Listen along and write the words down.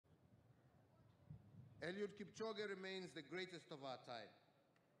Eliud Kipchoge remains the greatest of our time,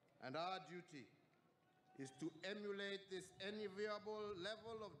 and our duty is to emulate this enviable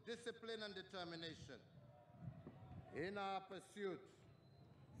level of discipline and determination in our pursuit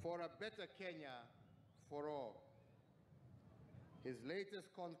for a better Kenya for all. His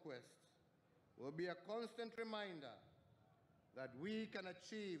latest conquest will be a constant reminder that we can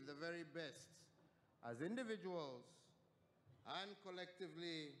achieve the very best as individuals and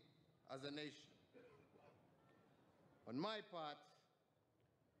collectively as a nation. On my part,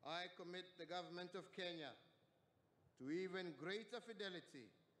 I commit the government of Kenya to even greater fidelity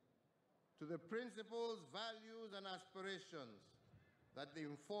to the principles, values, and aspirations that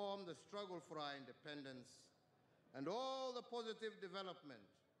inform the struggle for our independence and all the positive development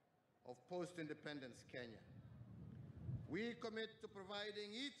of post-independence Kenya. We commit to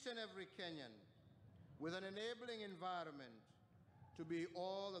providing each and every Kenyan with an enabling environment to be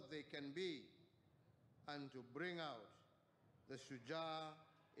all that they can be and to bring out the Shujaa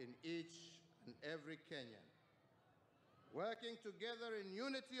in each and every Kenyan. Working together in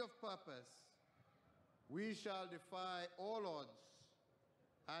unity of purpose, we shall defy all odds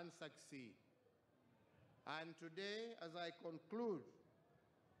and succeed. And today, as I conclude,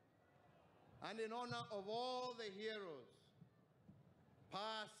 and in honor of all the heroes,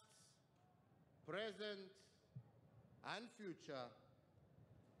 past, present, and future,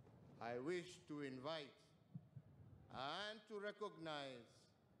 I wish to invite and to recognize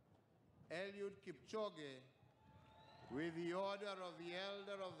Eliud Kipchoge with the Order of the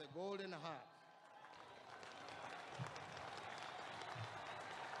Elder of the Golden Heart.